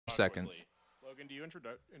seconds. Logan, do you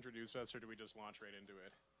introduce us, or do we just launch right into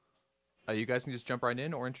it? You guys can just jump right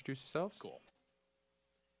in or introduce yourselves. Cool.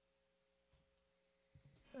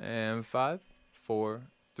 And 5, 4,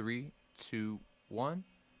 3, 2, 1,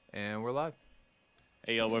 and we're live.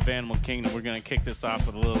 Hey, yo, we're Vanimal Kingdom. We're going to kick this off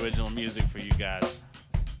with a little original music for you guys.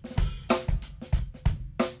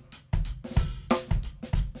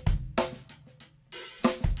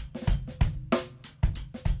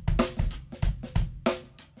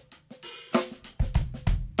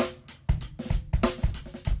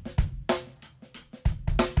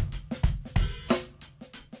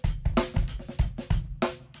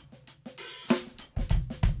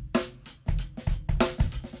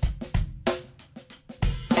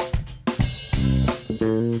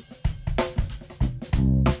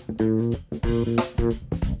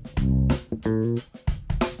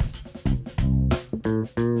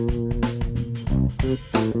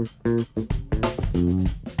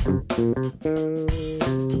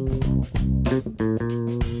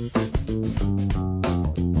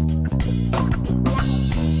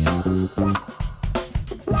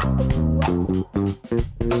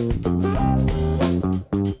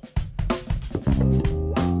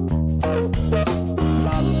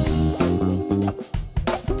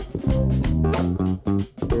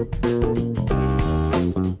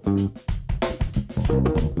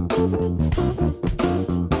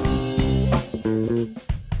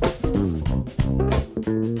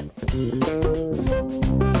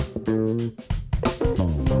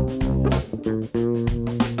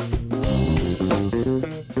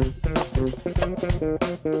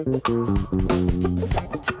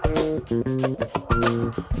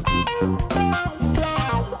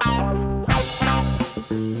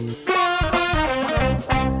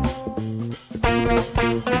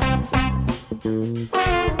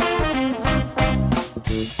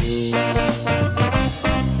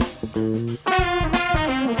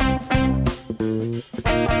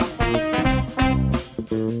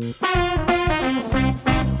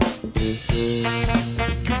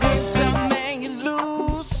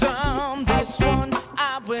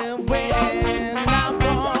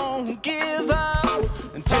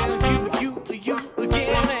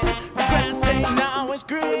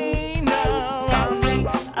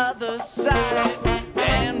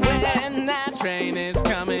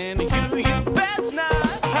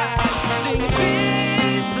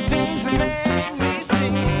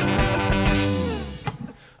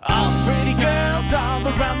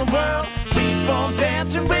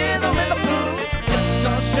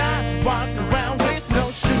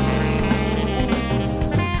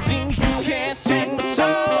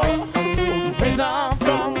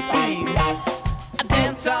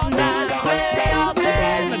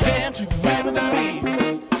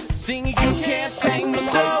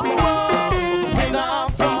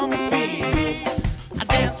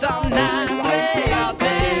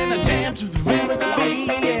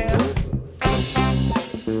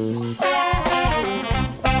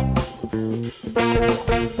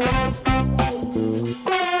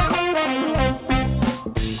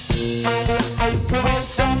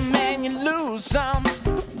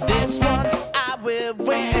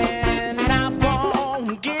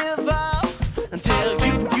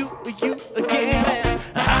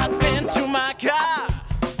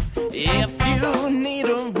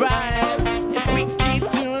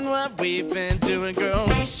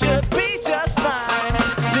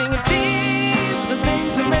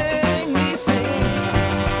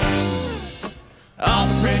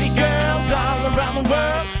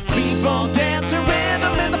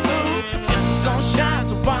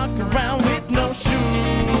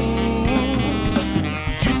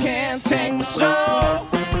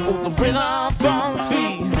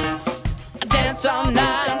 All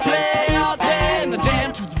night, play all day, and I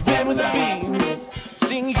jam to the rhythm.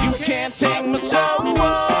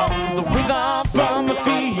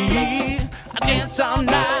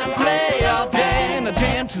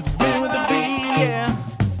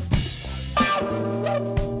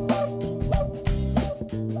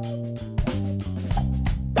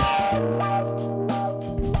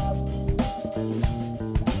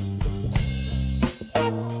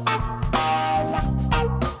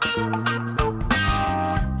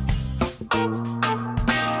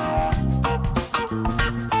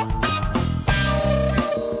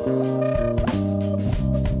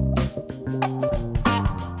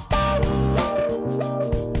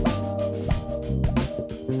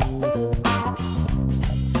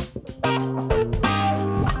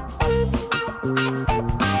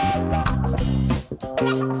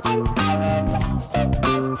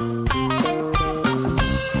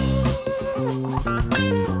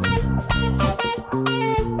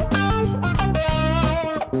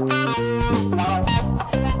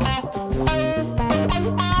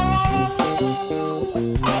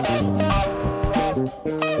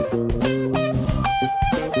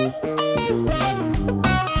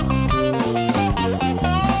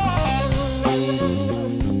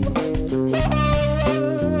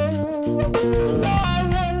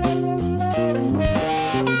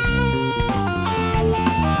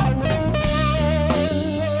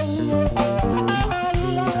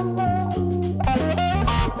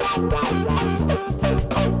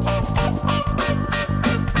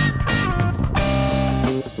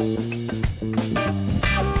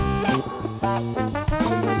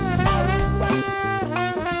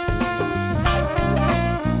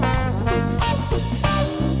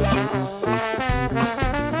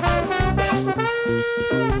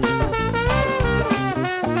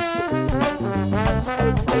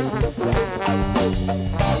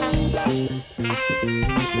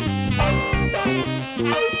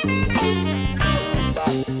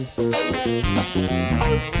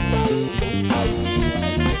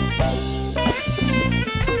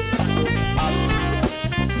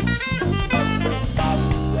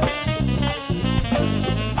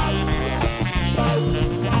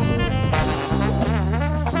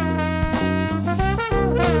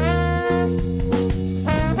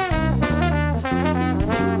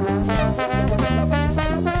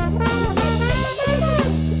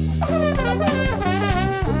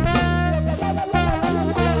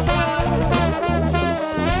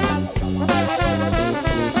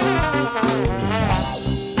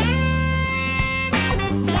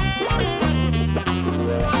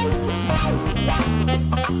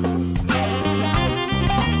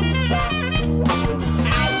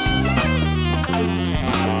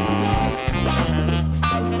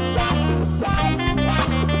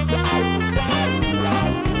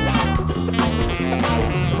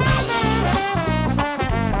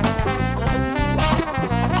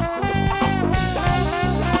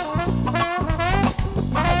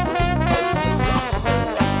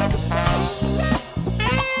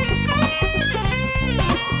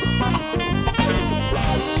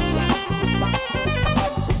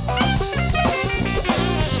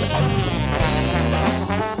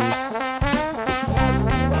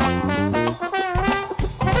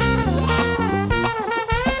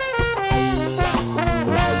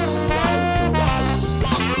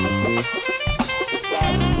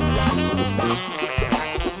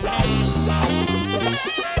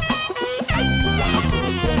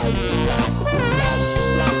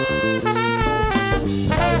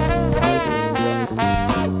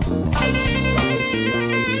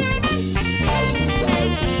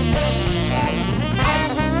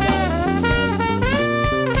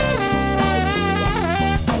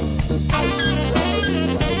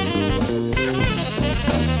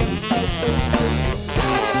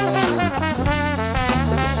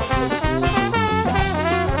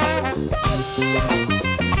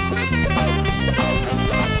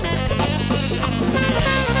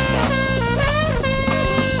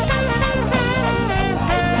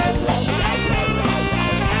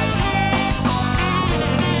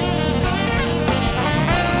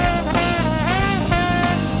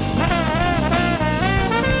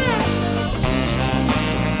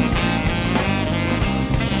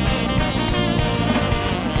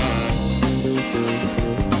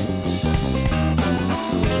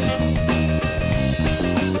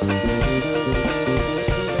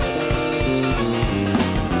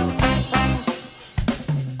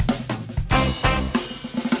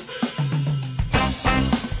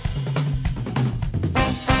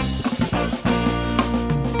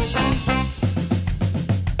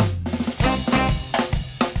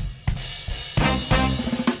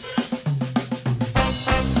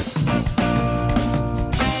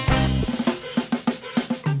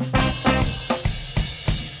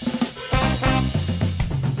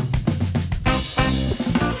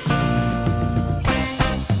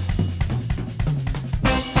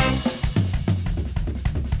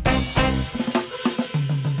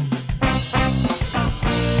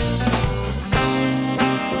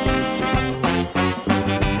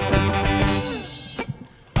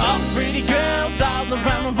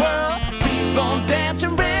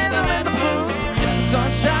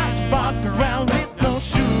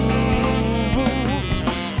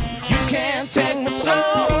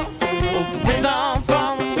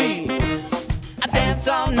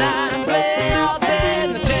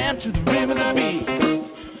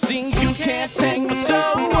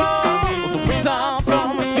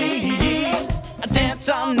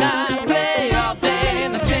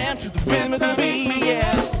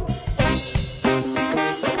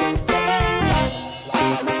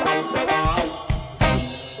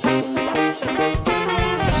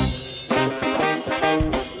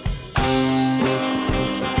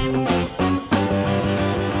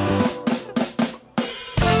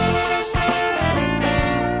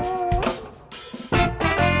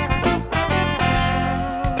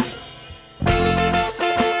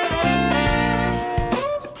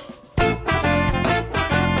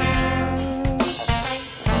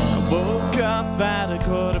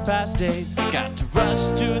 state. Got to rush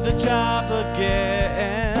to the job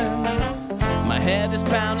again. My head is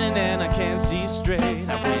pounding and I can't see straight.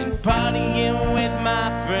 I went partying with my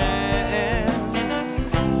friends.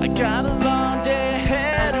 I got a long day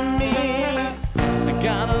ahead of me. I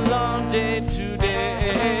got a long day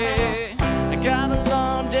today. I got a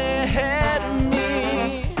long day ahead of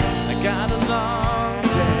me. I got a long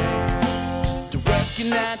day. Just working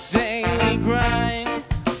that daily grind.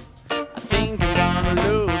 I think I'm gonna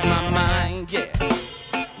lose my mind, yeah.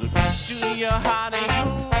 your heart and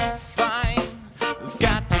you'll find there's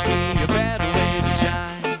got to be a better way to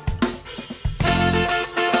shine.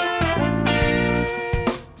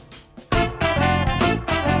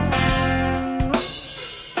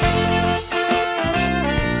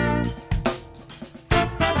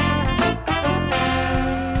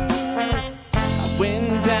 I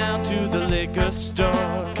went down to the liquor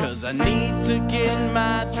store 'cause I need to get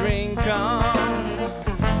my drink on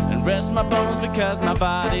and rest my bones because my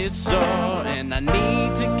body's sore, and I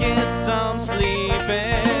need to get some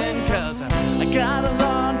sleeping 'cause I got a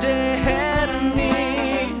long day ahead of me.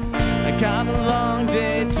 I got a long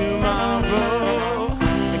day tomorrow.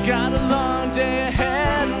 I got a long day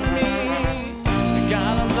ahead of me. I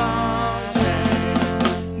got a long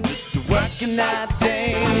day just working that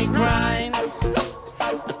daily grind.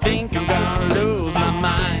 I think I'm gonna lose my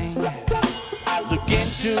mind. Look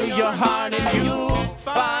into your heart and you'll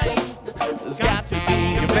find there's got to be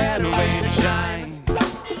a better way to shine.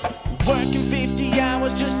 Working 50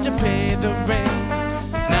 hours just to pay the rent,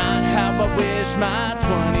 it's not how I wish my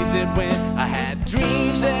 20s it went. I had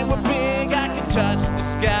dreams that were big, I could touch the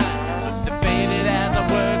sky, but they faded as I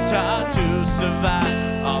worked hard to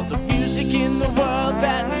survive. All the music in the world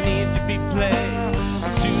that needs to be played.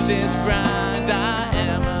 To this grind I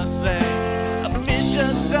am a slave, a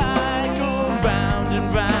vicious cycle round and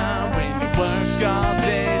round, when you work all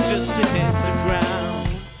day just to hit the ground.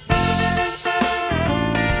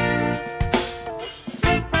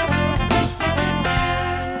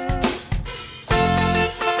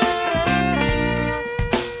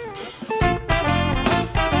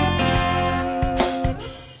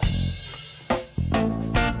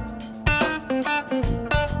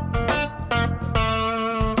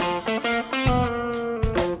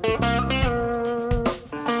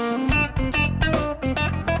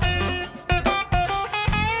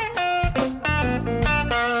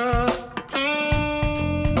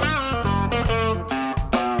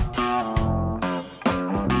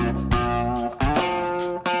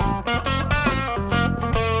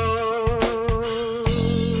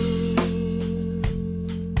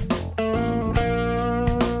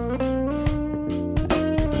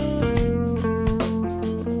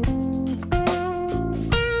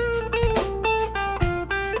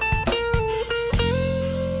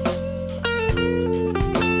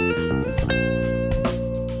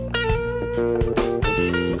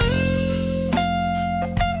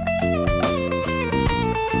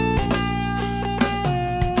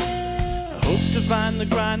 Find the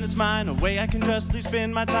grind that's mine, a way I can justly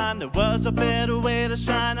spend my time. There was a better way to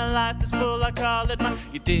shine, a life that's full, I call it mine.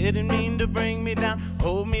 You didn't mean to bring me down,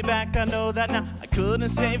 hold me back, I know that now. I couldn't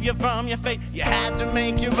save you from your fate, you had to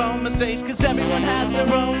make your own mistakes, 'cause everyone has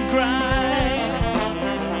their own grind.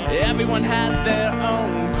 Everyone has their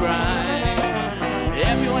own grind.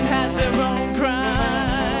 Everyone has their own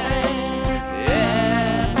grind.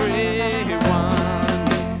 Everyone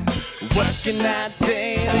working that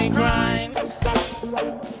daily grind.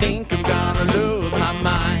 Think I'm gonna lose my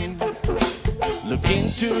mind. Look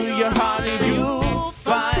into your heart and you'll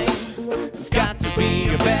find there's got to be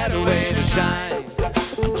a better way to shine.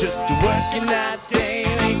 I'm just working that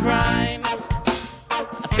daily grind.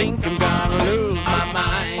 I think I'm gonna lose my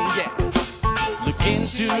mind, yeah. Look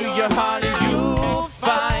into your heart and you'll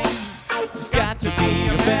find there's got to be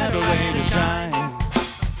a better way to shine.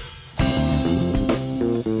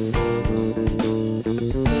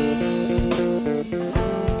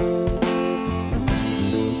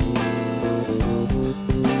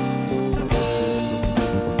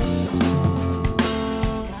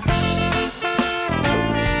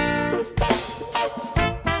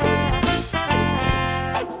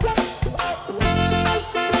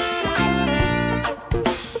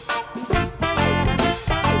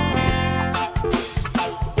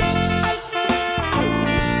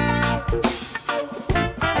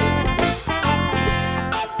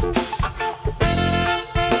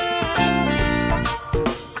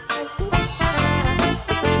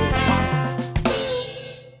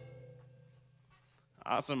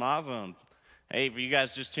 Awesome, awesome. Hey, for you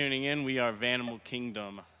guys just tuning in, we are Vanimal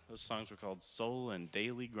Kingdom. Those songs were called Soul and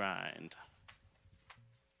Daily Grind.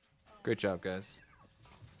 Great job, guys.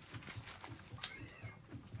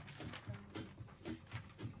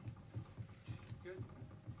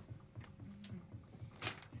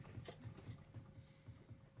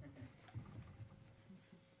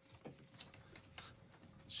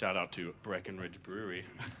 Shout out to Breckenridge Brewery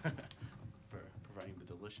for providing the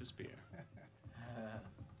delicious beer.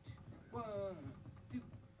 One, two,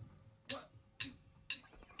 one, two.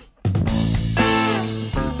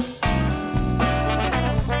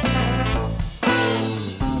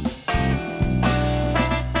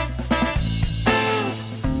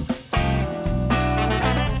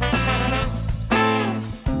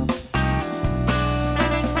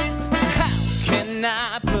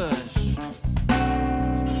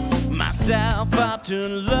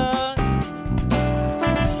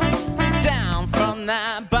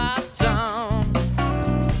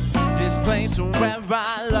 place where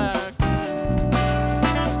I lurk.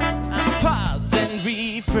 I pause and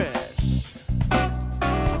refresh.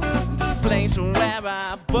 This place where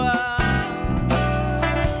I was.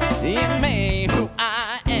 It made who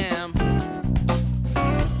I am.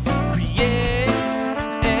 Create.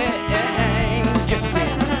 Yes, it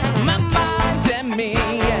did. My mind and me.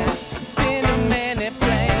 Yeah. Been to many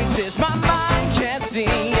places. My mind can't see.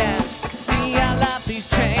 Yeah. See, I love these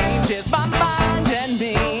changes. My mind and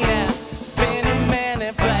me. Yeah. Been to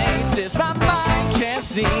many places. My mind can't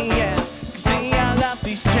see. Yeah. See, I love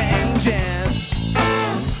these changes.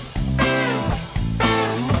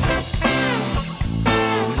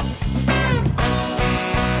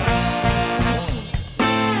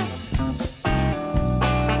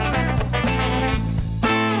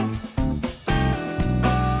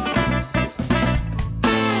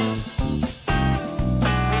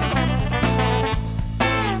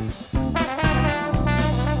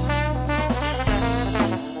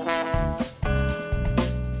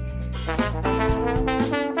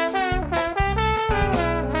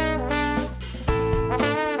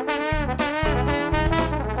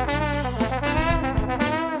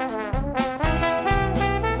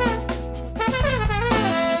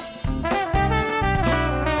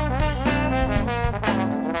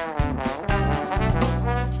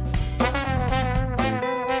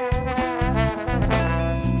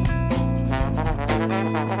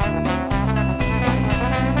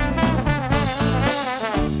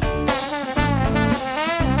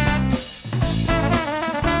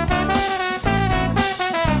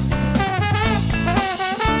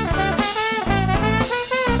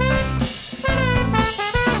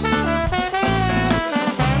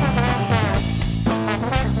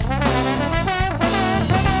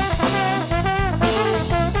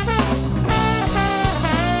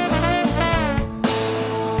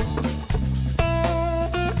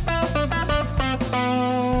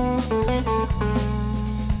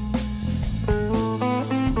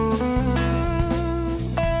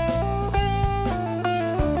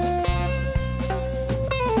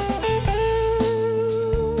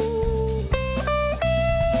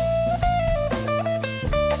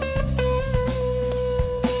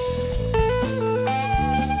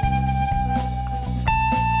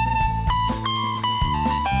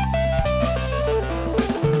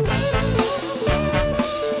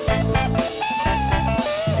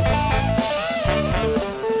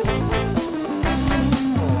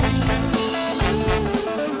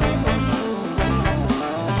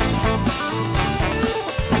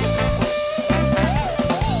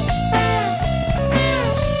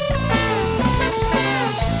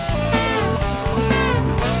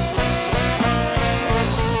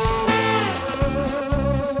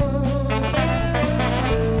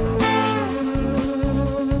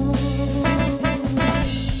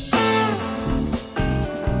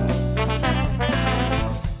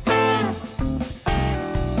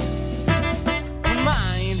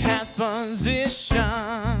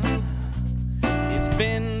 Position, it's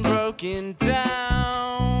been broken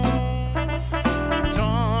down,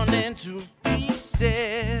 torn into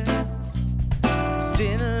pieces,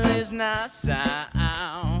 still is not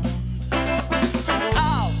sound.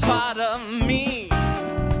 All part of me,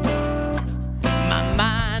 my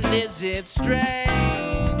mind is it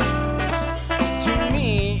strange to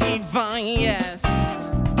me, even yes,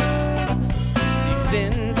 the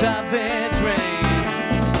extent of its range.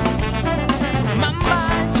 My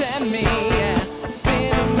mind and me, yeah,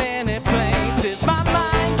 been to many places. My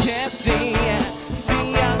mind can't see, yeah,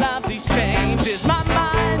 see I love these changes. My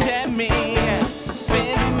mind and me, yeah,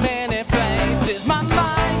 been to many places. My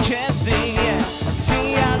mind can't see, yeah,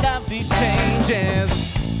 see I love these changes.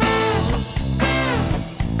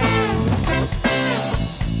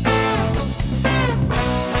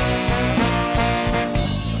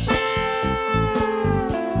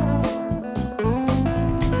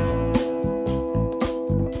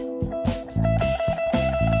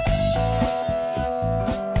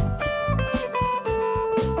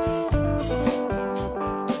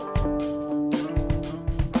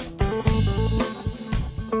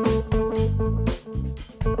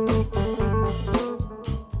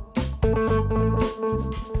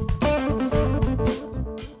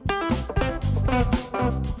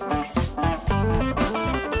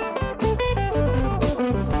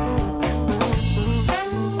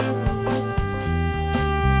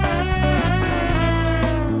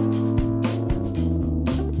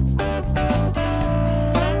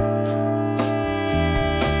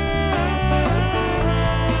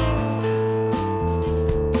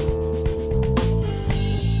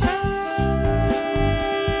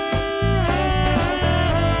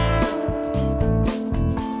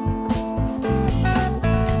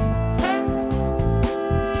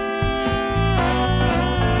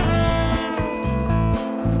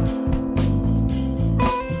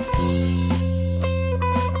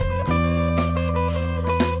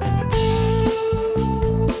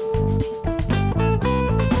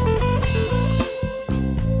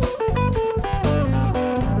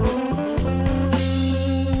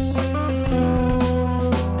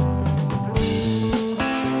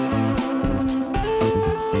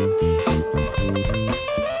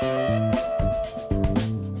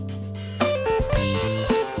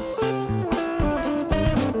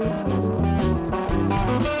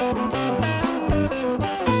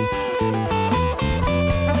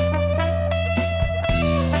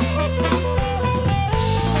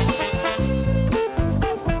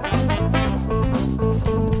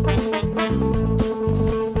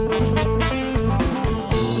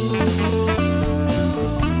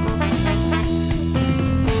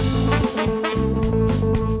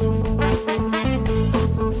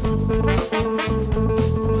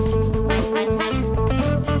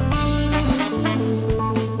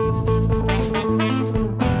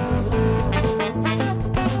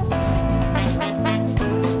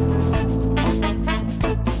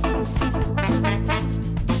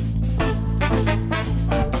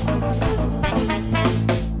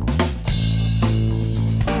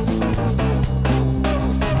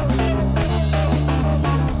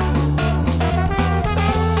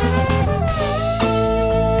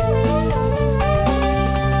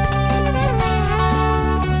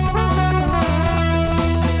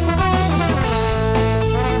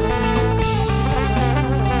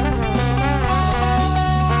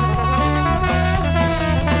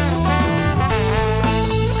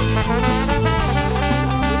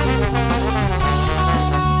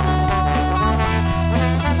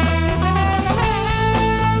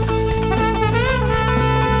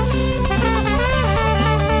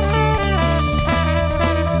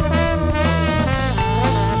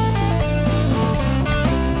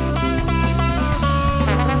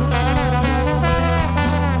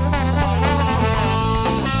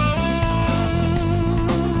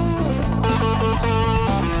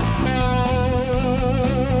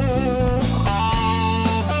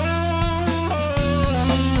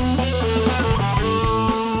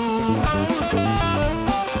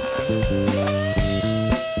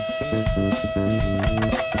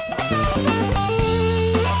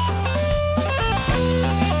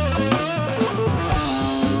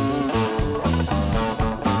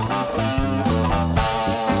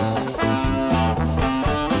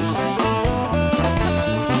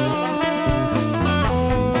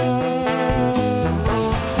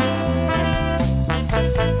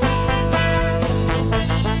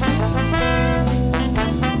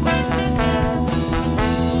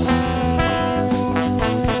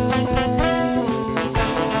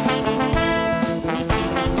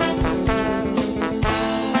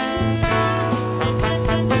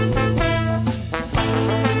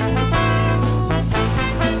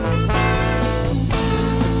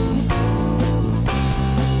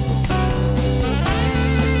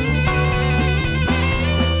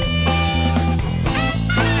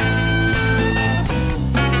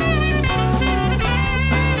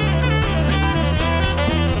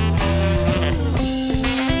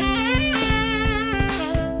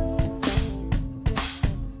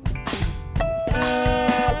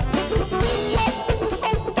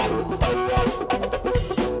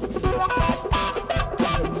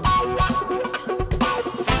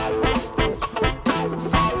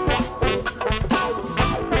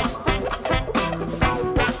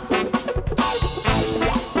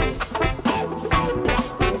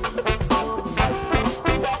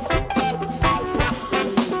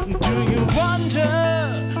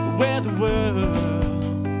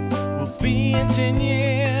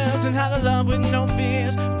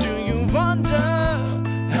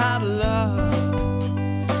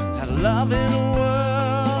 love in a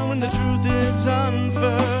world when the truth is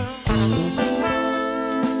unfurled.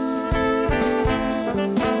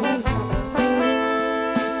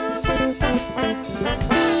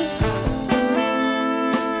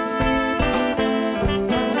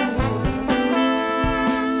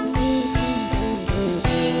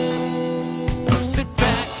 Sit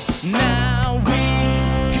back, now we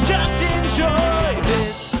can just enjoy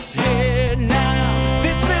this here now.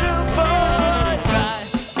 This little voice, I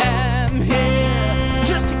am here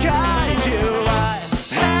just to guide you. I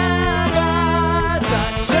have eyes,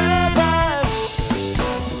 I survive.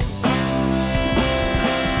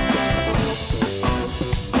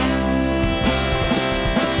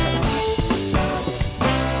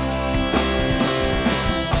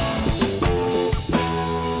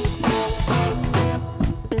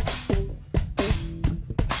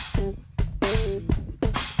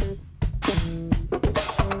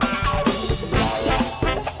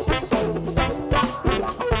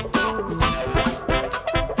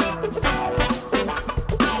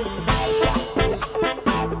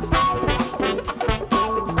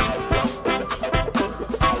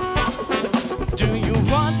 Do you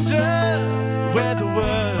wonder where the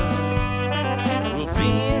world will be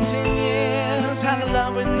in 10 years? How to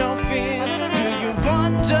love with no fears? Do you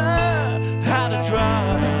wonder how to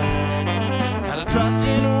trust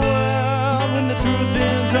in a world when the truth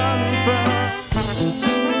is unfurled?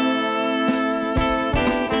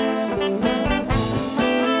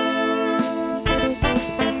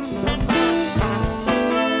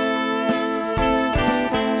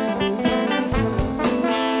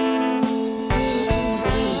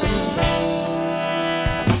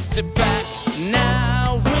 Sit back,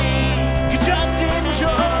 now we can just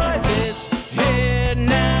enjoy this here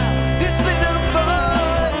now. This little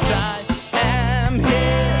voice, I am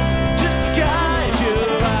here just to guide you.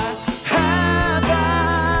 I have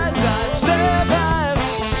eyes, I survive.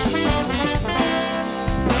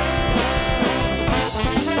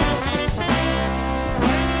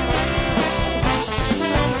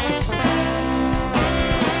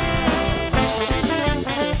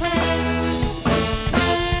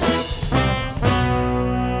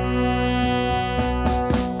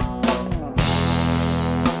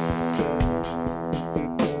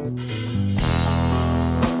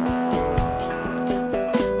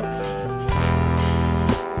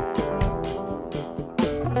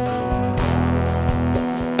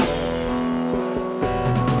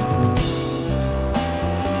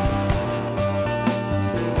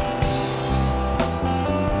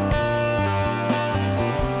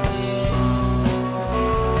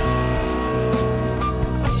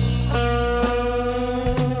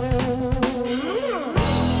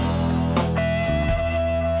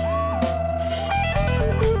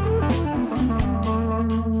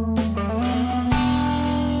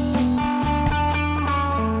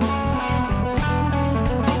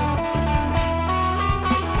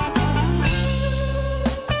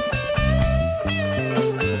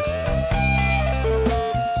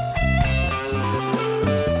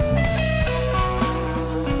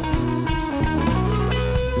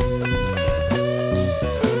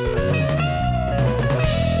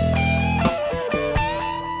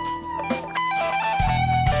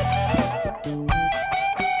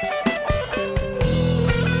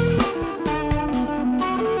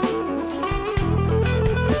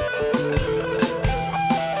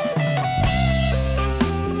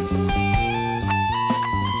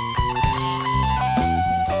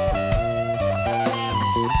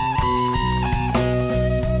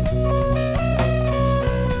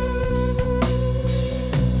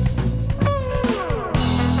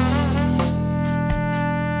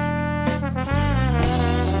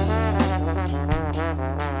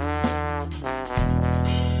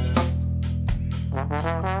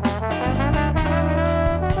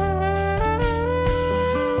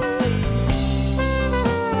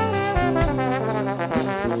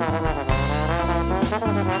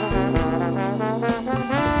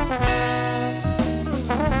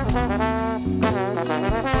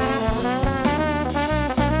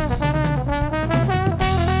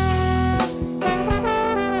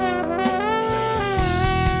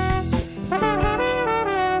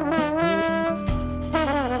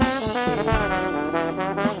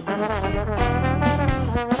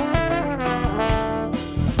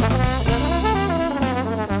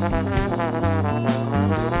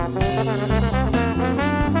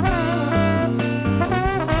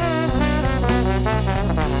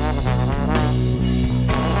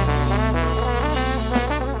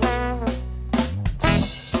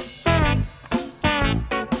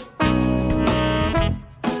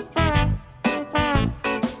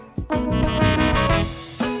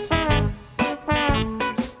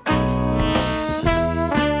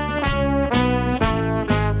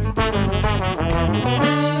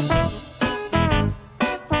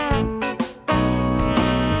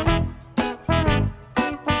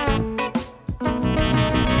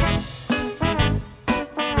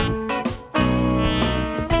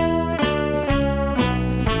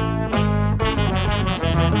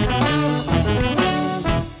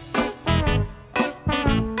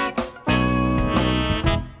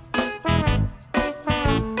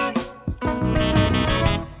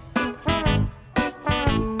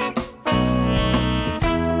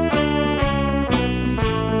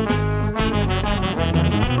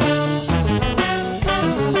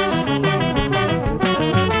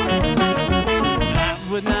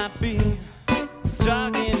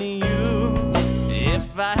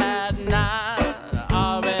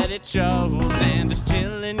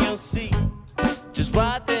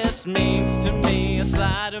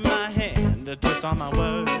 bite in my hand, a twist on my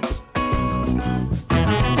words.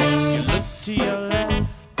 You look to your left,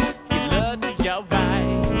 you look to your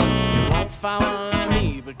right. You won't find one of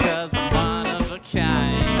me because I'm one of a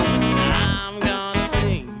kind. I'm gonna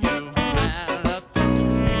sing you a melody that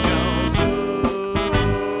goes ooh,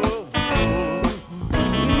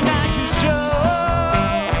 and I can show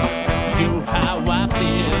you how I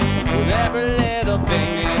feel with every little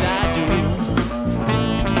thing that I do.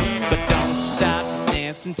 But don't stop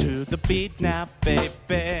dancing to the beat now,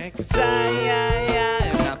 baby, 'cause I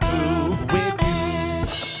am not through with you.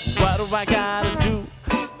 What do I gotta do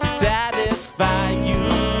to satisfy you?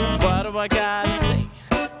 What do I gotta say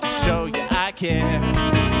to show you I care?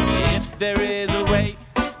 If there is a way,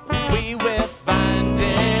 we will find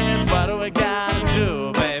it. What do I gotta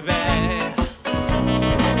do, baby?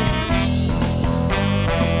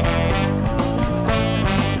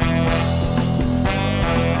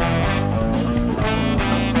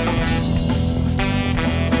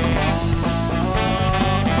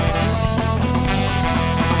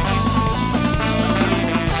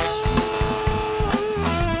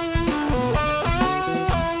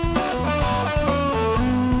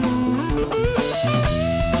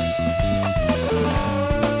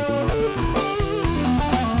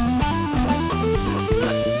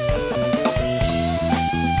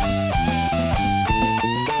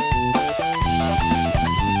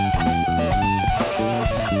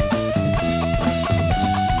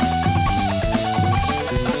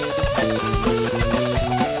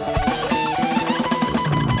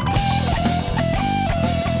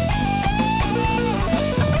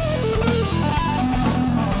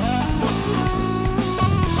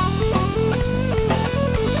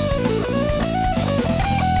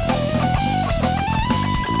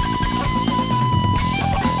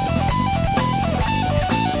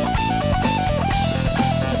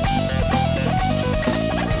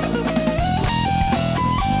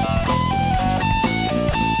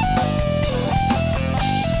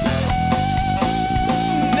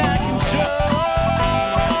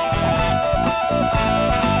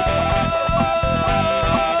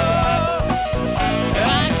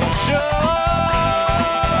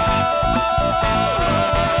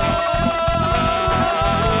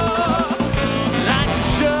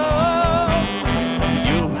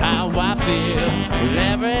 With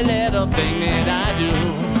every little thing that I do.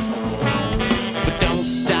 But don't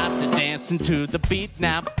stop to dancing to the beat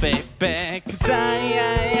now, baby, 'cause I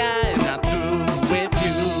am not through with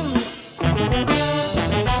you.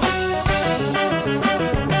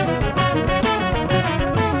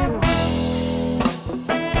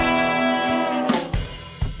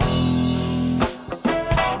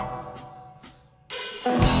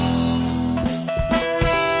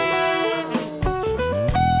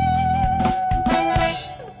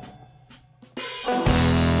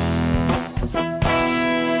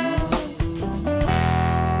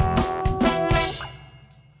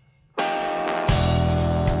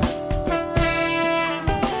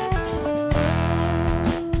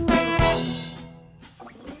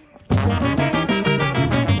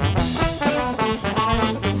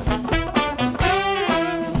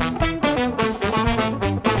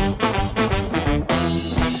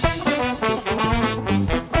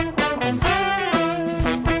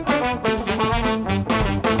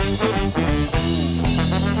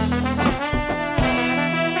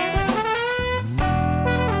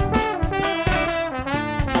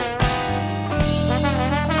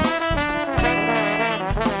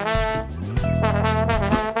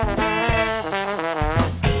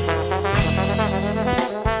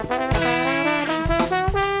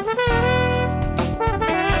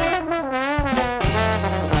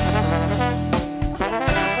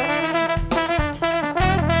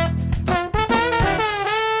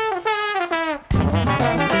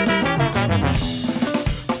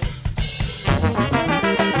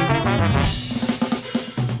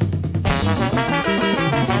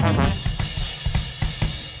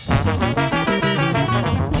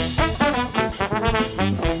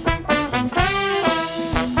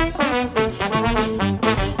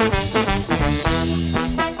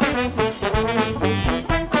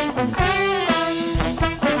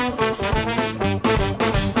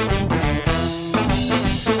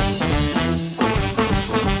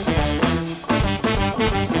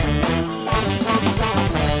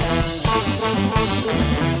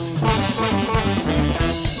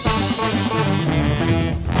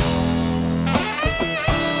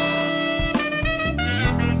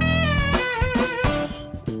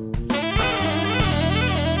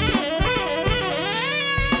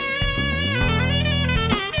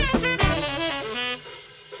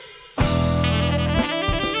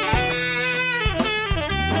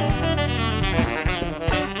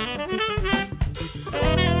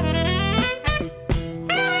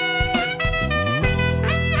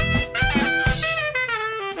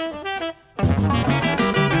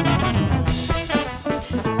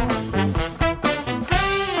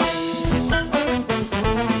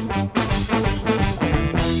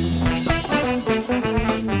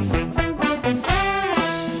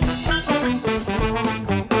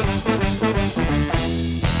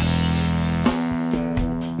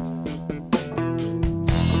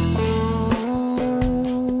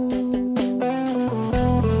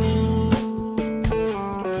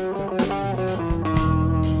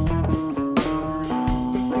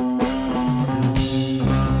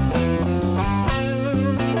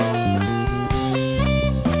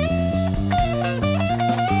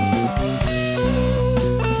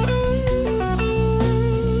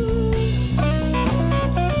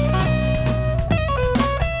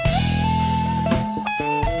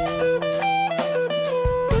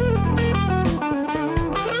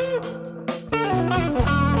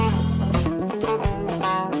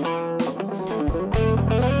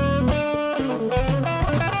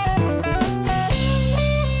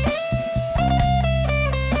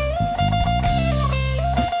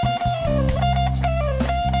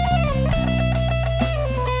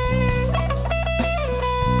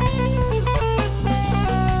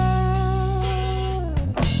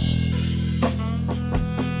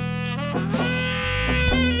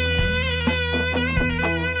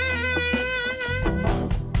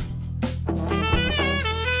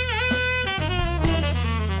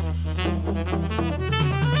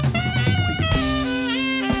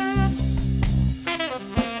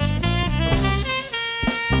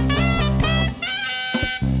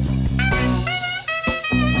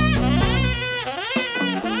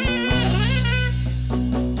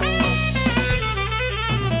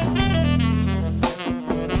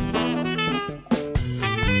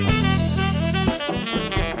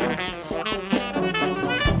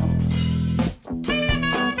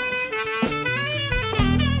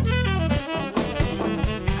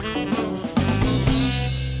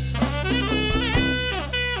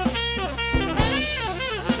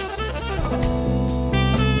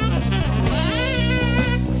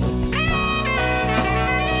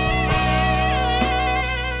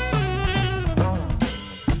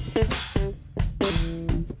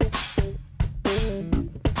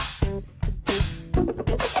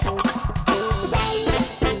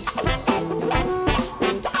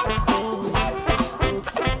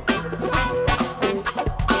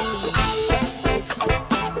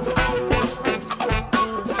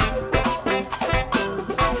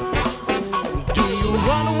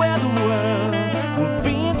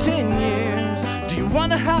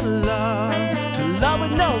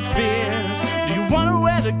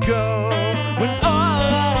 go when all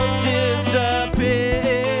else disappears.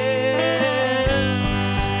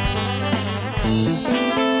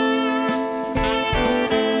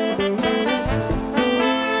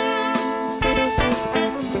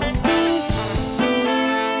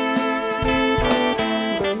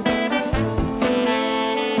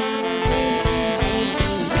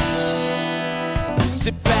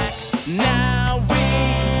 Sit back now, we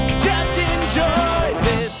can just enjoy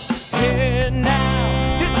this here now.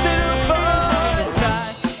 This little voice,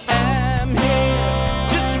 I am here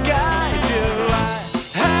just to guide you. I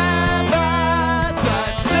have eyes,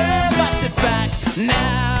 I serve. I sit back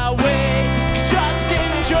now, we can just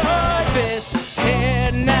enjoy this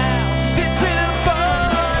here now. This little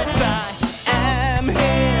voice, I am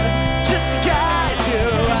here just to guide you.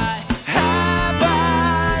 I have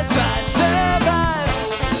eyes, I serve.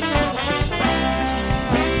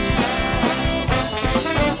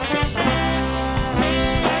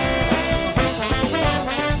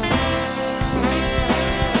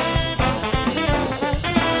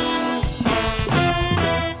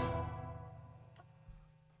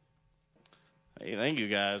 Hey, thank you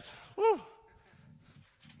guys. Woo!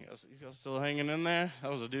 You guys still hanging in there?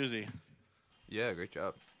 That was a doozy. Yeah, great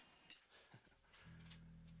job.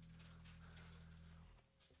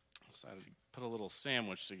 Decided to put a little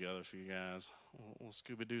sandwich together for you guys. A little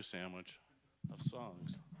Scooby-Doo sandwich of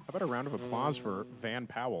songs. How about a round of applause for Van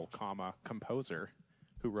Powell, comma, composer,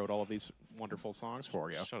 who wrote all of these wonderful songs for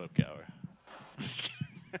you. Shut up, Gower.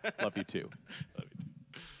 Love you too. Love you too.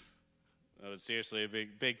 No, seriously, a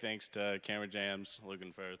big thanks to Camera Jams,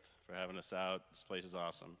 Logan Firth, for having us out. This place is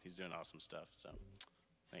awesome. He's doing awesome stuff, so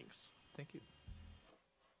thanks. Thank you.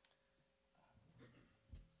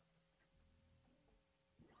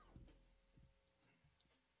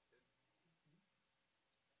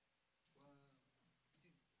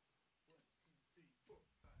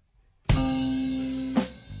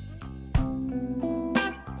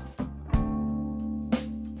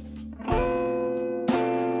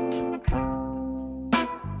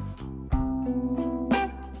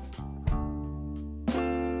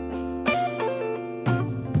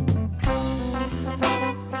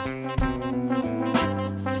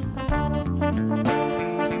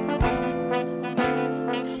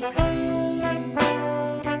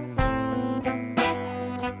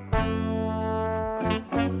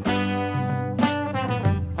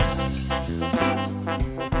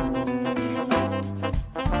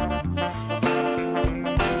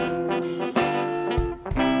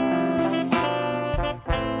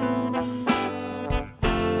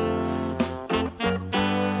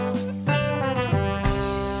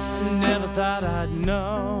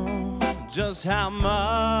 just how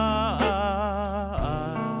much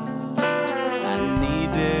I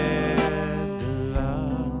needed the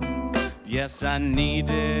love. Yes, I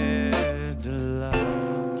needed the love.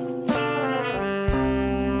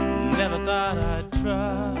 Never thought I'd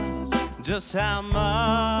trust just how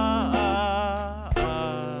much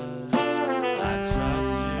I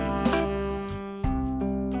trust you.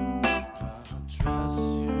 I trust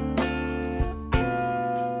you.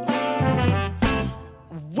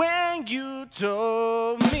 When you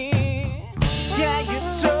told me, yeah, you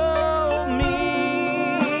told me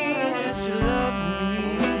that you loved me,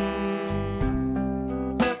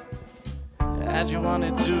 that you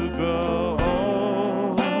wanted to grow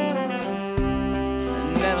old.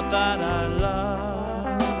 Never thought I'd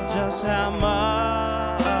love just how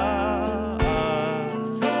much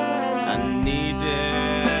I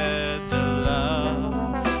needed the love.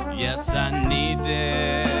 Yes, I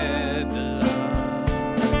needed the love.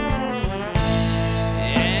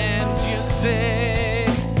 And you say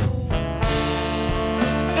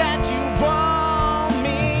that you want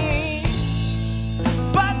me,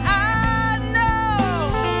 but I know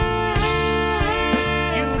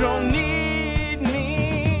you don't need me.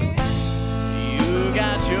 You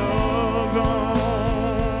got your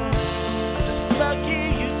own. I'm just lucky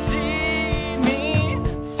you see me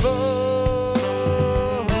for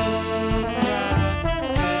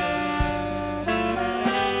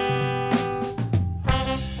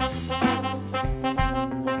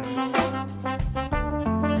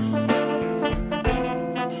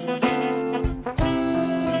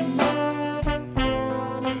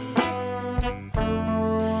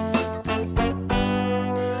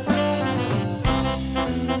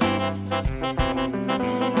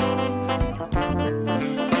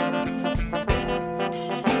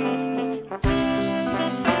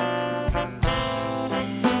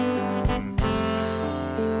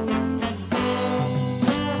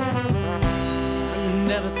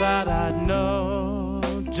never thought I'd know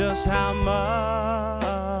just how much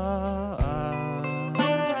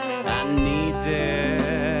I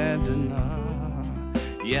needed the love.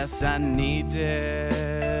 Yes, I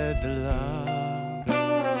needed the love.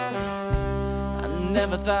 I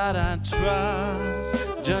never thought I'd trust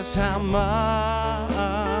just how much,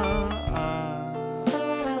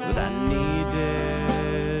 but I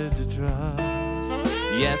needed to trust.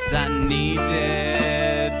 Yes, I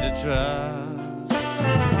needed to trust.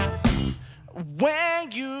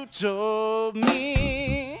 When you told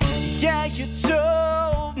me, yeah, you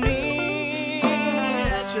told me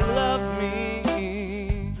that you loved me,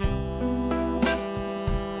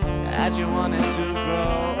 that you wanted to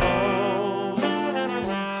grow old.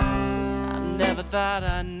 I never thought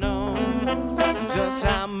I'd know just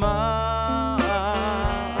how much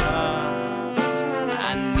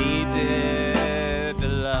I needed the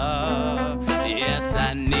love. Yes,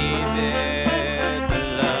 I needed the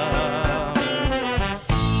love.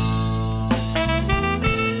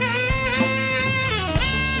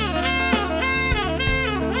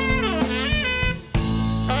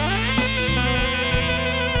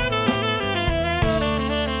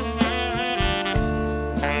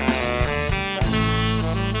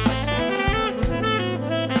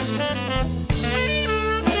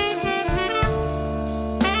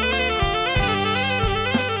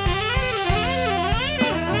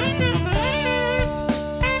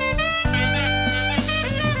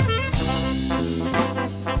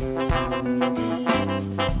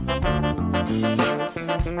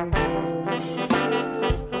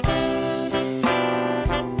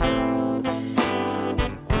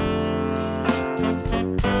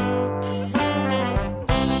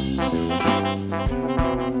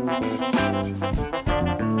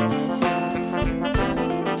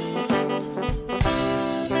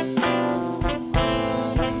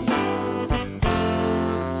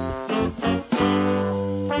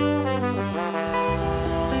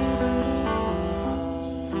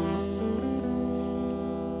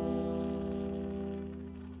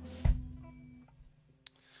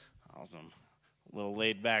 Awesome. A little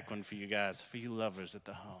laid back one for you guys, for you lovers at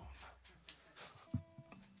the home.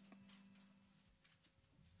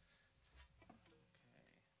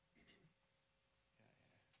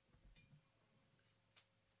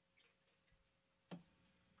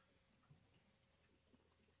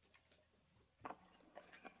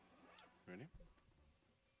 Ready?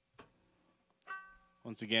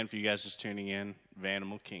 Once again, for you guys just tuning in,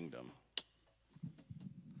 Vanimal Kingdom.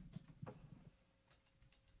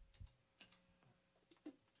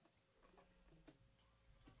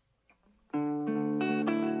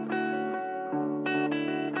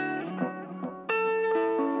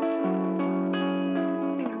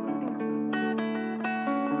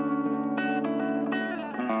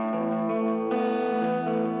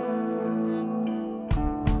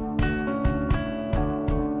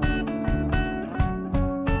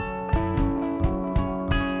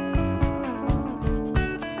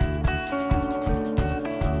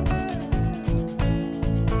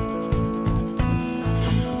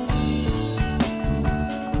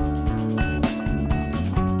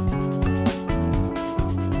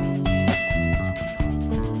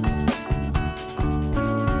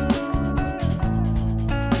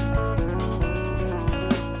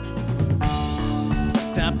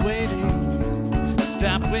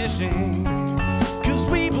 wishing, 'cause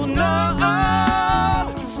we will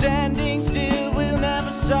know standing still will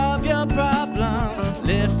never solve your problems.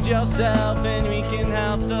 Lift yourself and we can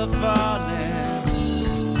help the fallen.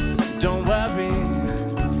 Don't worry,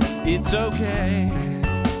 it's okay.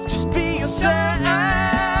 Just be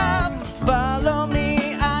yourself. Follow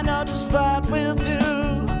me, I know just what we'll do.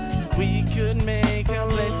 We could make a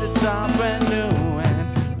place that's all brand new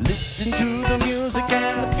and listen to the music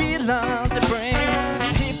and the feelings it brings.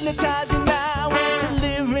 Hypnotize you now with the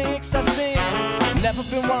lyrics I sing. Never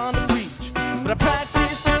been one to preach, but I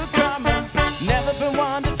practice through karma. Never been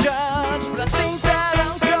one to judge, but I think that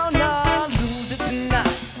I'm gonna lose it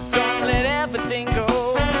tonight. Don't let everything go.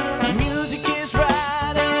 The music is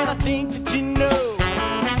right, and I think that you know.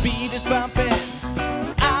 The beat is bumping.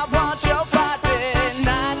 I want your body.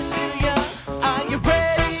 Night is still young. Are you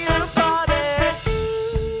ready to party?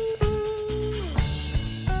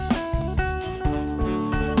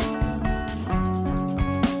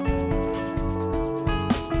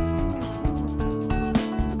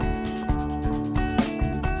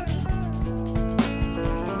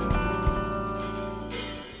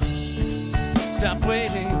 Stop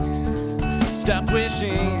waiting, stop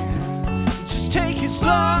wishing. Just take it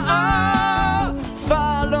slow.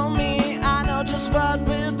 Follow me, I know just what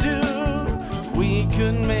we'll do. We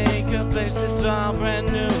could make a place that's all brand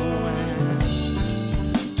new.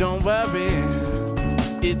 Don't worry,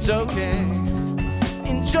 it's okay.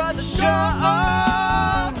 Enjoy the show.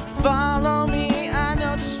 Follow me, I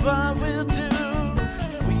know just what we'll do.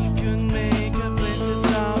 We could make a place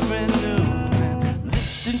that's all brand new.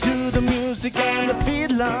 Listen to the music and the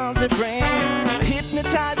feelings it brings.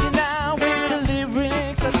 Hypnotize you now with the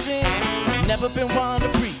lyrics I sing. Never been one to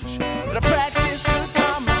preach, but I practice good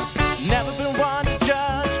karma. Never been one to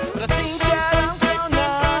judge, but I think that I'm gonna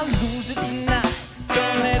lose it tonight.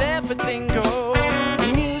 Don't let everything go. The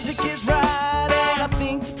music is right, and I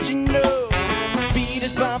think that you know. The beat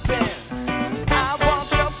is bumping. I want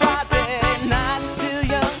your body. Night is still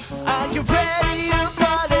young. Are you ready to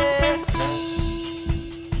party?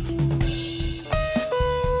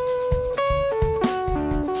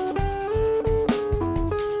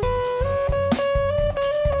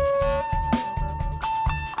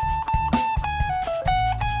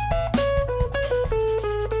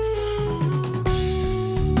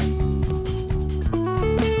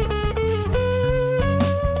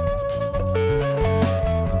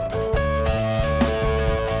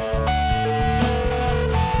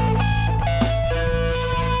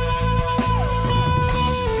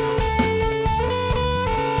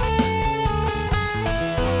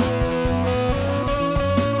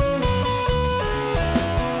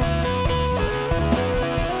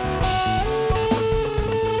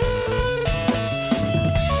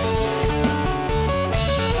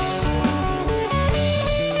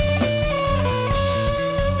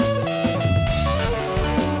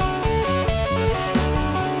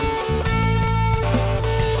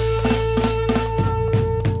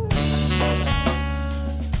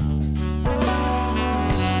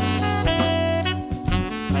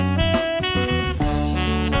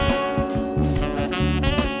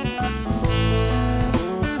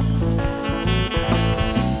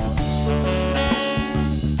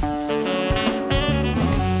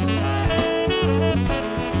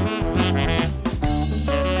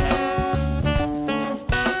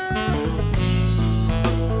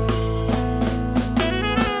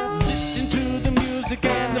 Listen to the music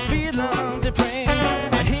and the feelings it brings.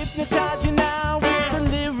 I hypnotize you now with the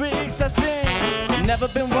lyrics I sing. Never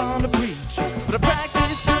been one to preach, but I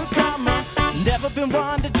practice through karma. Never been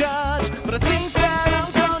one to judge, but I think that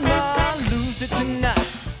I'm gonna lose it tonight.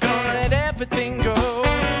 Gonna let everything go.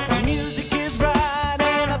 The music is right,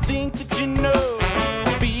 and I think that you know.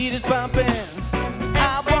 The beat is bumping.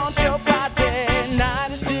 I want your body.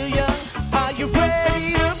 Night is still young. Are you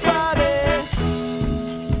ready to party?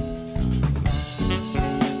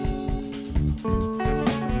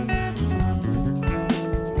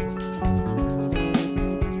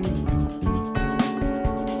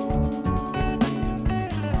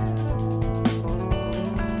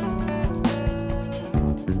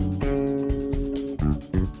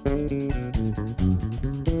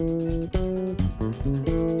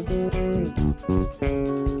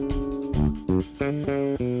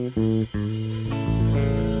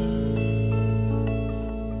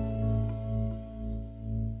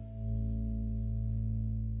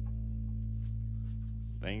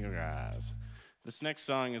 Thank you, guys. This next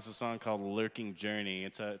song is a song called "Lurking Journey."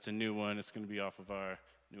 It's a new one. It's going to be off of our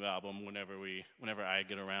new album. Whenever I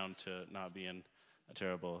get around to not being a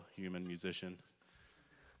terrible human musician.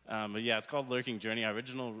 But yeah, it's called Lurking Journey. I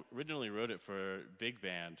originally wrote it for big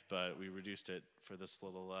band, but we reduced it for this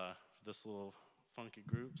little funky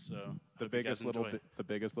group. So The hope you guys biggest little, enjoy. the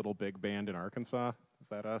biggest little big band in Arkansas. Is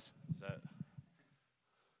that us? Is that?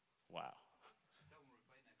 Wow. Tell them where we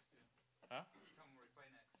play next, too. Huh? Tell them where we play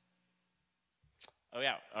next. Oh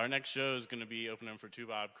yeah, our next show is going to be opening for Two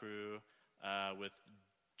Bob Crew with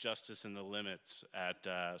Justice in the Limits at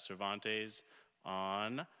Cervantes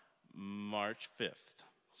on March 5th.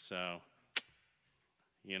 So,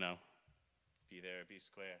 you know, be there, be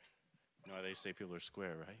square. You know why they say people are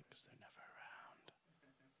square, right? Because they're never around.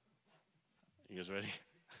 You guys ready?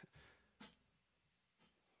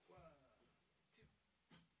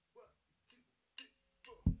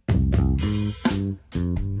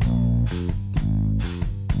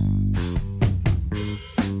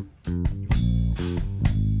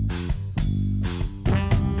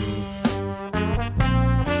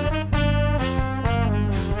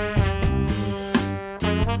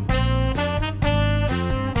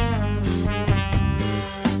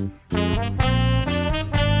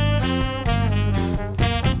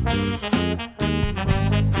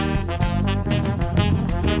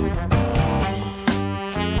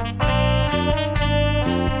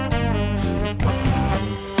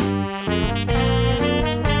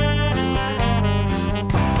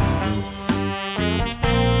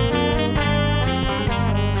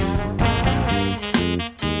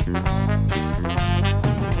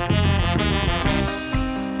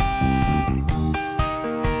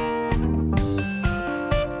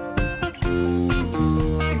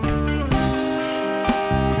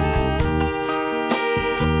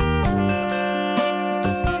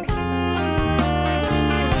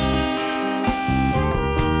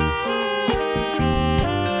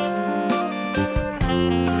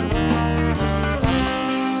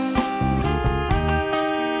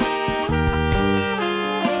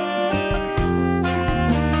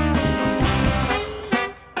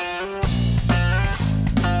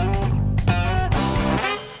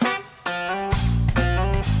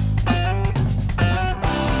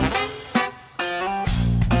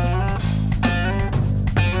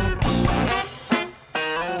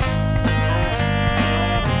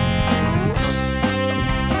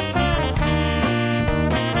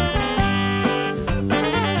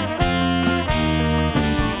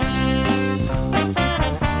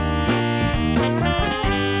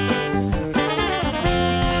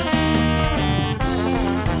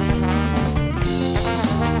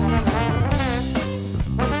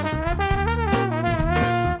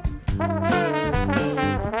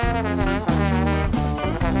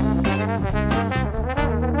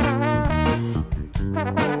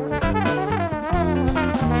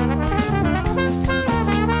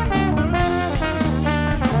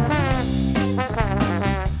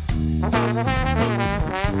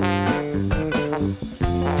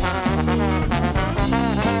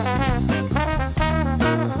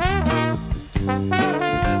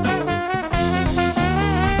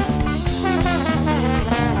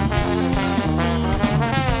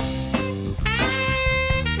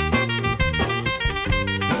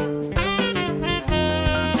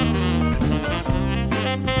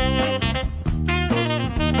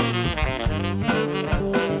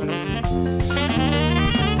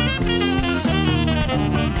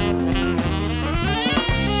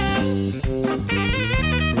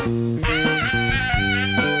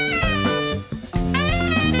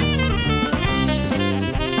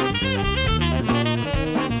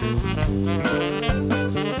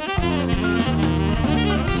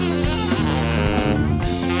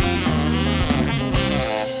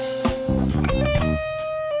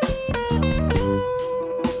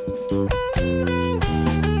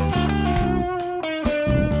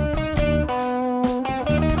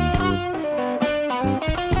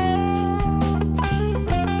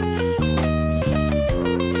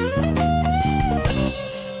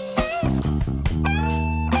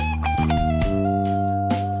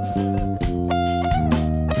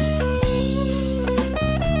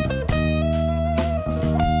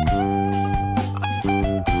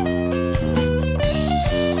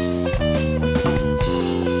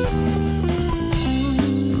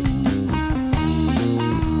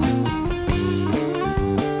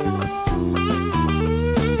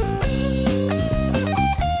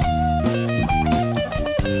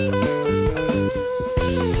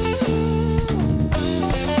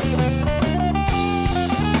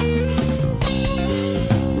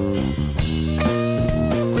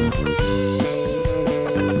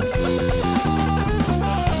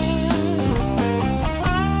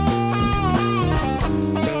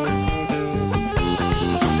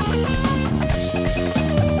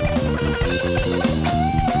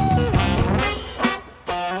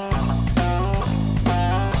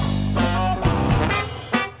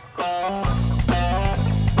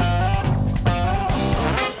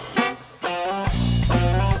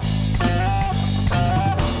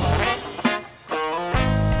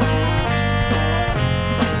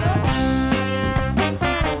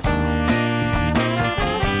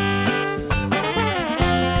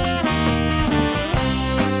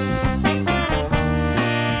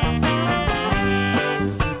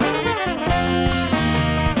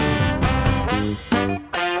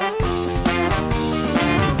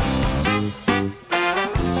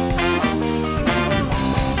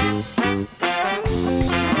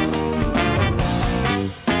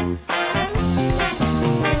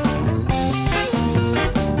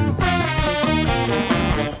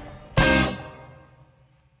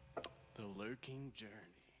 lurking journey.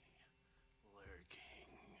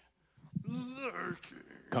 Lurking.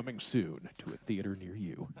 Coming soon to a theater near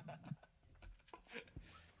you.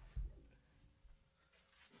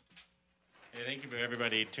 Hey, thank you for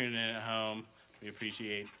everybody tuning in at home. We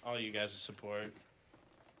appreciate all you guys' support. There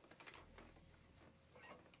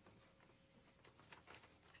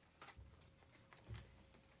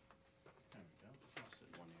we go. I'll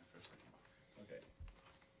sit one here for a second. Okay.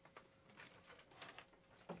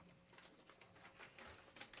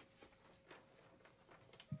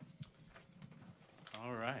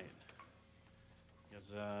 All right. You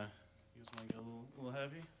guys want to get a little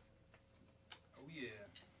heavy? Oh yeah.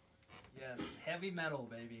 Yes, heavy metal,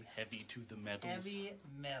 baby. Heavy to the metals. Heavy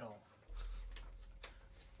metal.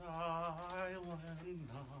 Silent night.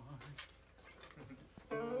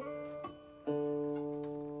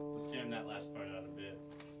 Let's jam that last part out a bit.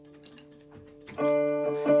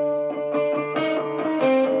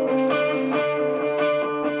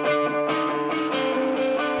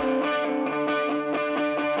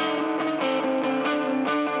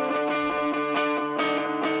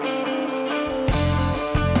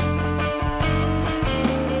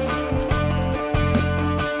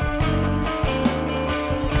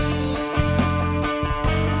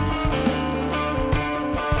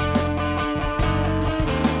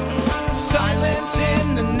 Silence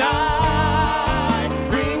in the night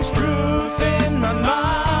brings truth in my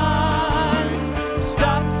mind.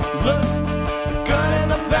 Stop, look, the good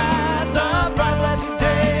and the bad, the bright blessed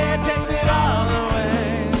day takes it all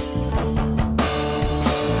away.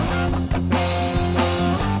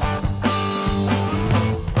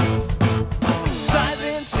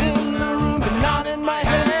 Silence in the room, but not in my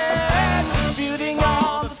head. Disputing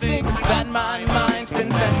all the things that my mind's been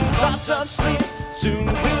fed. Thoughts of sleep soon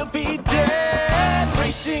will be dead.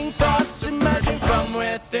 Racing thoughts emerging from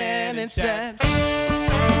within instead.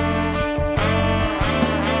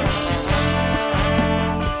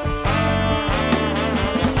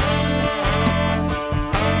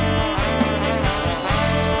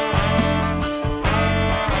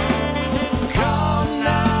 Come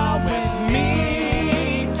now with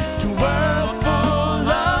me to a world full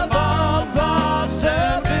of all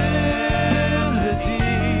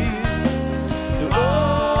possibilities.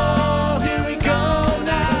 Oh, here we go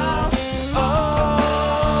now. Oh,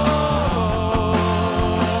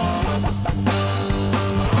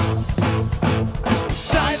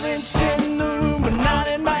 silence in the room, but not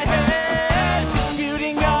in my head.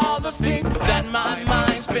 Disputing all the things that my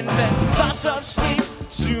mind's been fed. Thoughts of sleep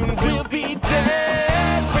soon will be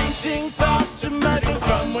dead. Racing thoughts emerging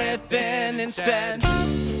from within instead.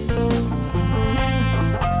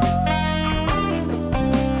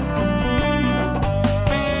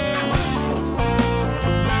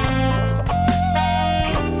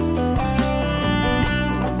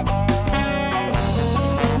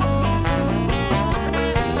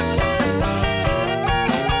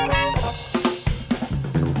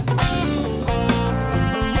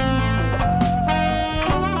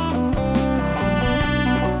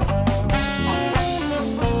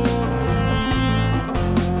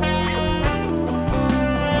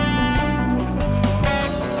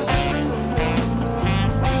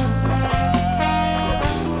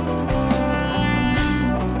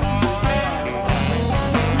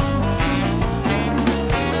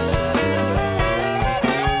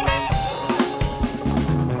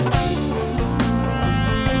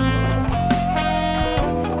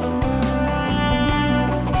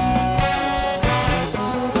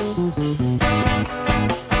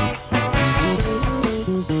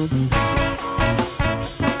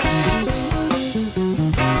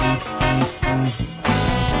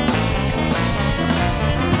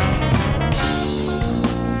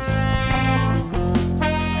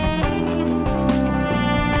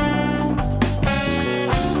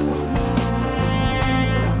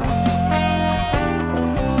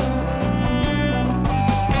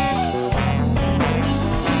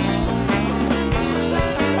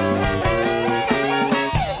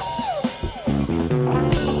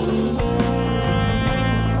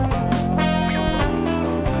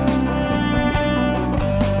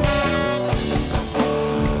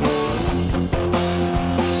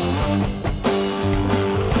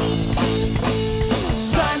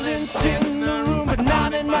 Silence in the room, but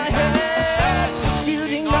not in my head.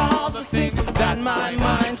 Disputing all the things that my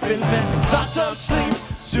mind's been fed. Thoughts of sleep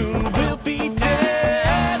soon will be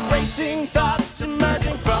dead. Racing thoughts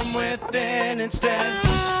emerging from within instead.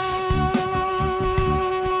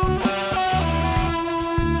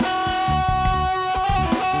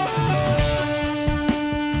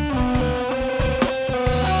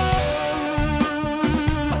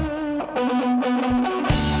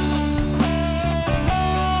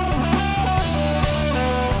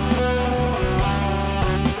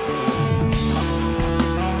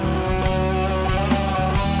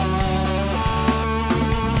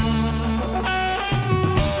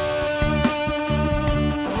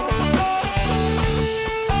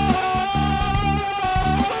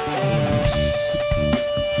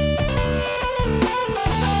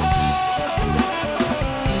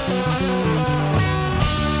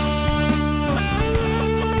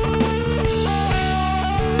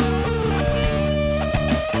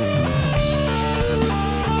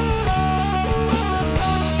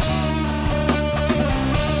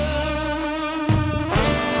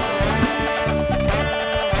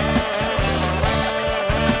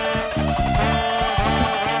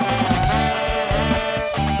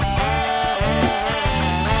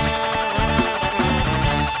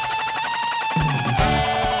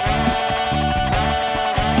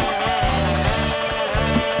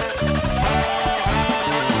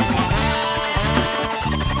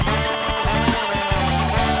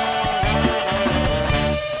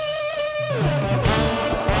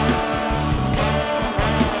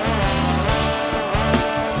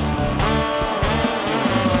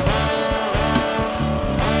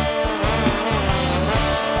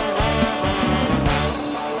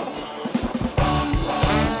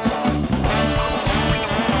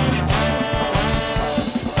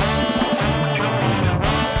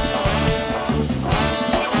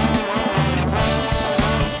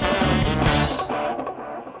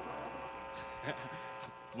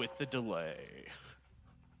 delay.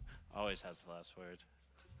 Always has the last word.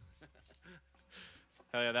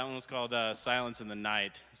 Hell yeah, that one was called Silence in the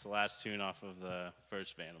Night. It's the last tune off of the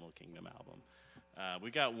first Vanimal Kingdom album. We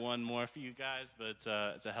got one more for you guys, but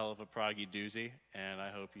it's a hell of a proggy doozy, and I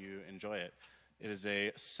hope you enjoy it. It is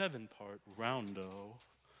a 7-part rondo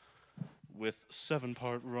with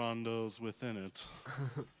 7-part rondos within it.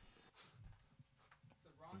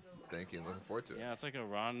 Thank you. I'm looking forward to it. Yeah, it's like a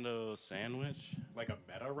rondo sandwich. Like a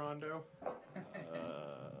meta rondo?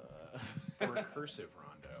 A recursive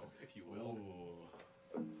rondo, if you will. Ooh.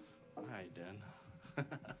 Hi, Den.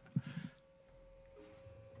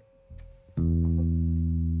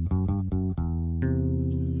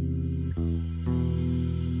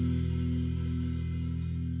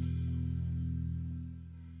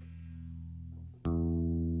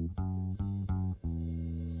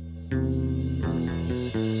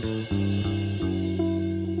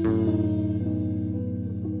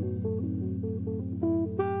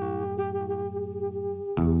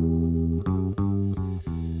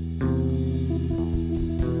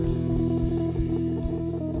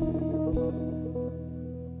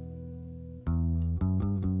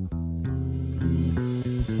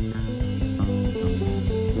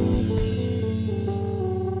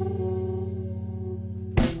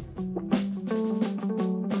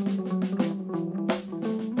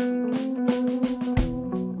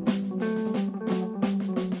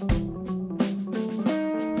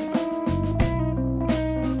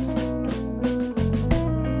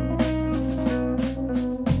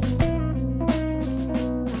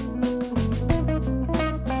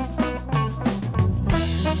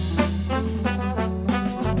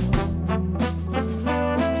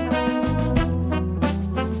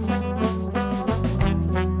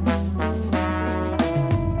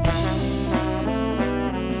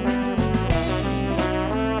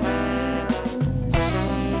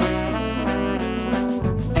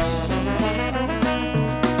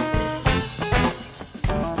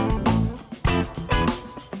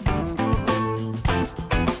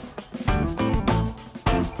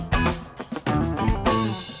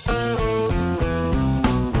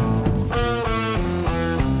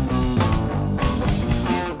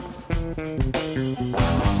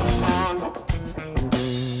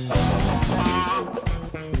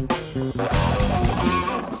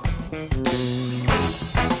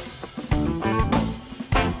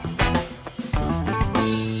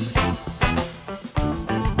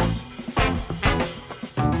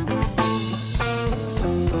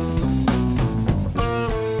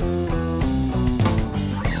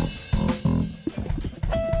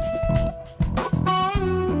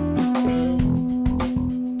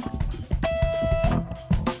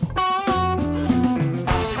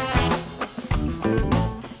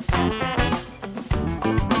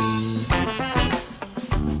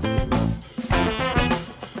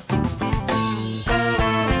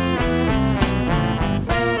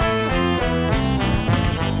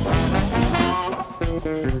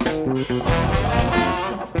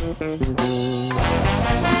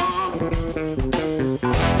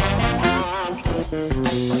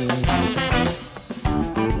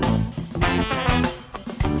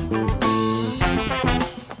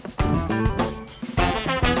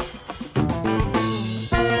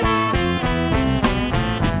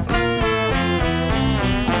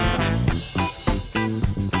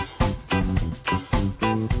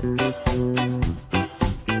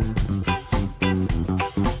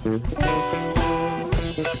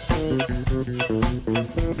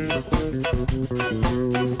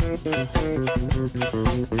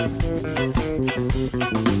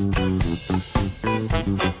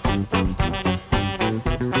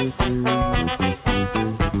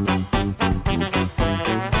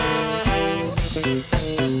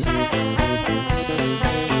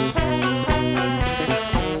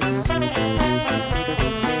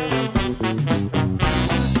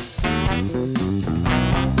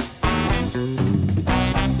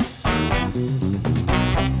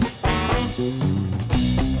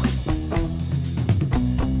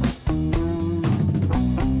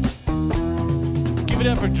 Give it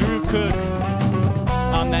up for Drew Cook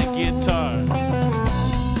on that guitar.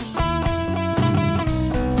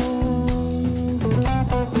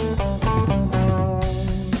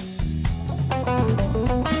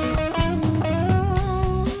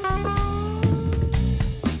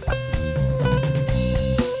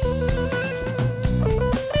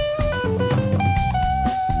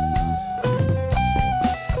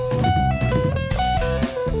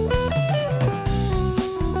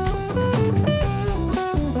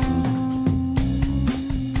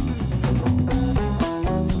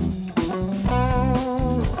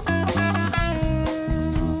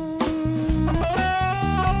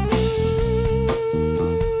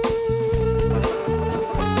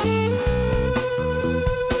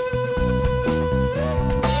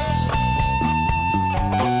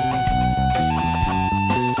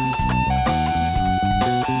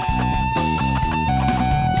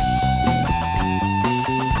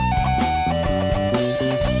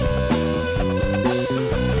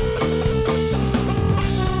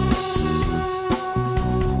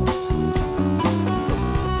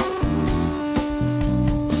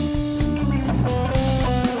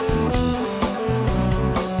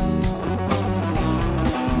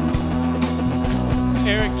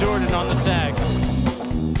 Eric Jordan on the sax.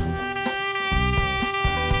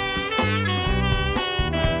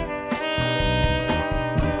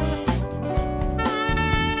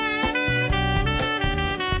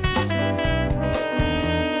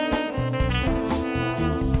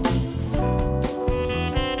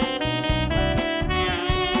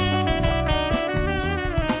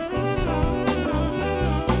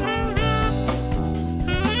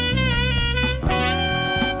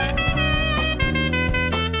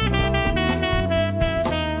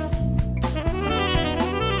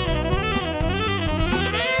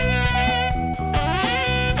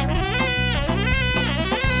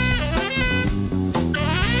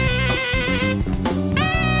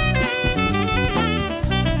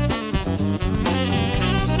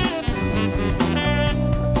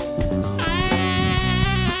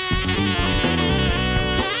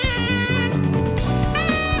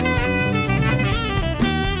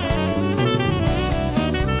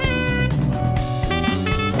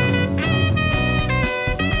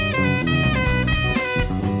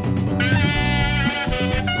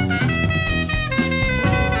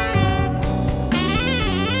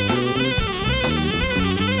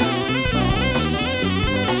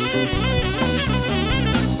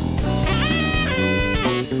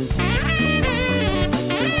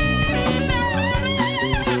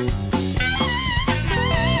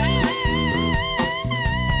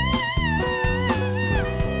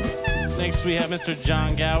 Next we have Mr.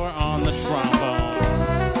 John Gower on the trombone.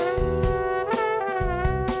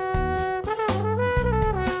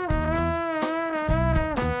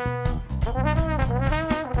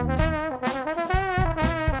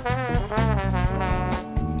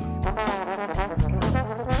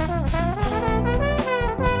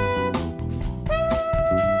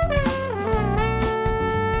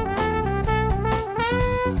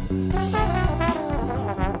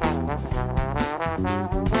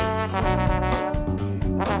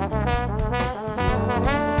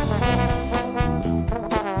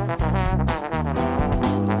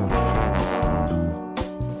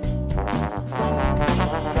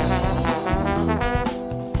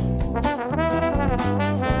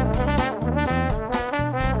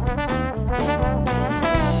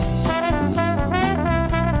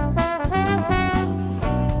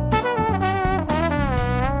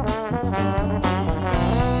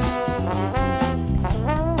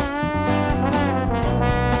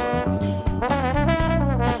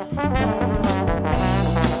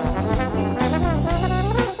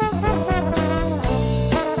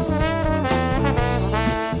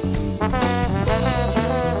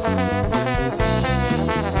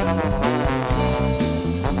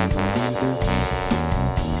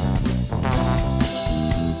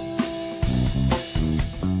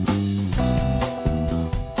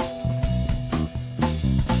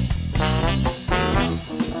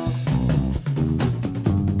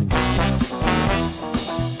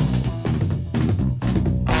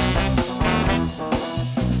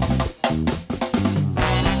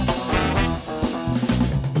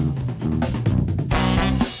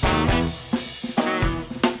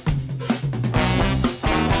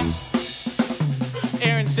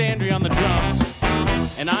 Sandry on the drums.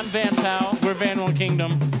 And I'm Van Powell. We're Vanimal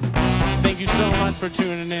Kingdom. Thank you so much for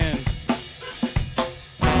tuning in.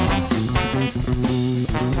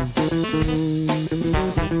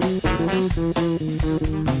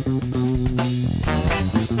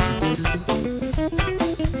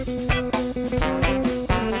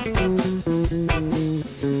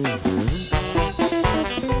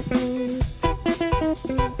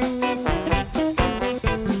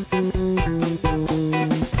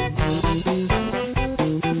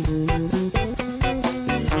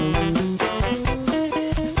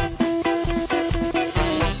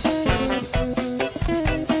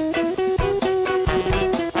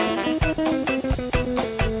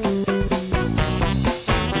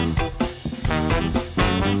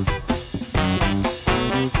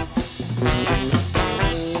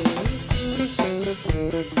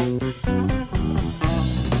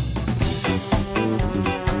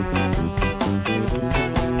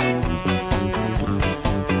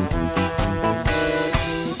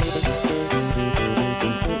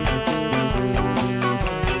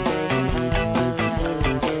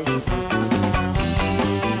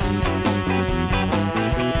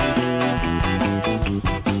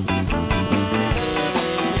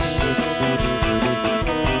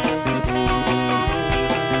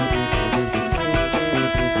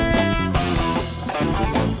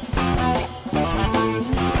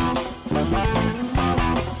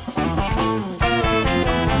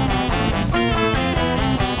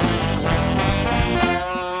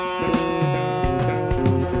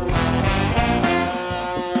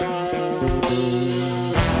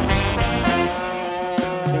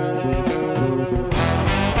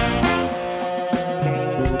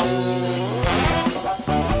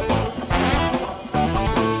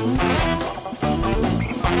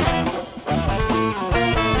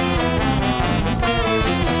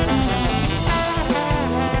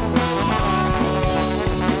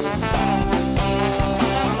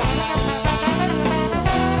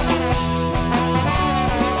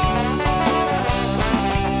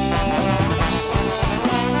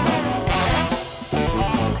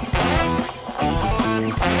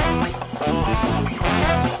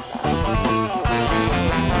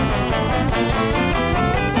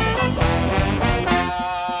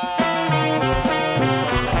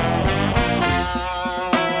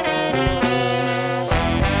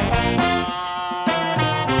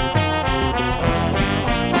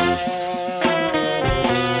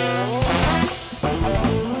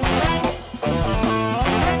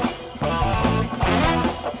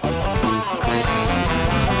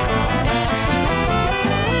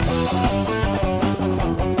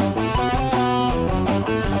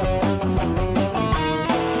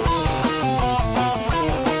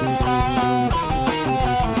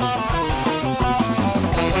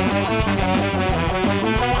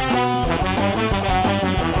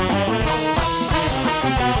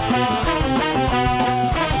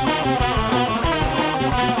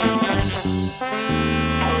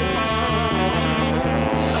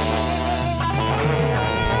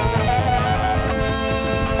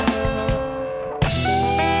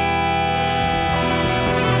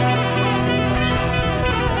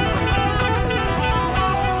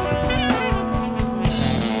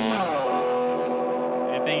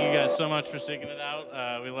 much for sticking it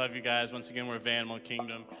out. We love you guys. Once again, we're Vanimal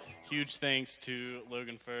Kingdom. Huge thanks to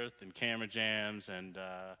Logan Firth and Camera Jams and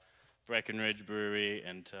Breckenridge Brewery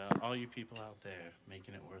and to all you people out there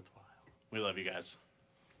making it worthwhile. We love you guys.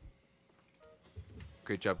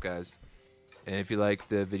 Great job, guys. And if you like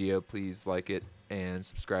the video, please like it and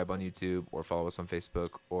subscribe on YouTube or follow us on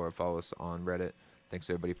Facebook or follow us on Reddit. Thanks,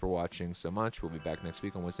 everybody, for watching so much. We'll be back next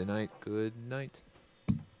week on Wednesday night. Good night.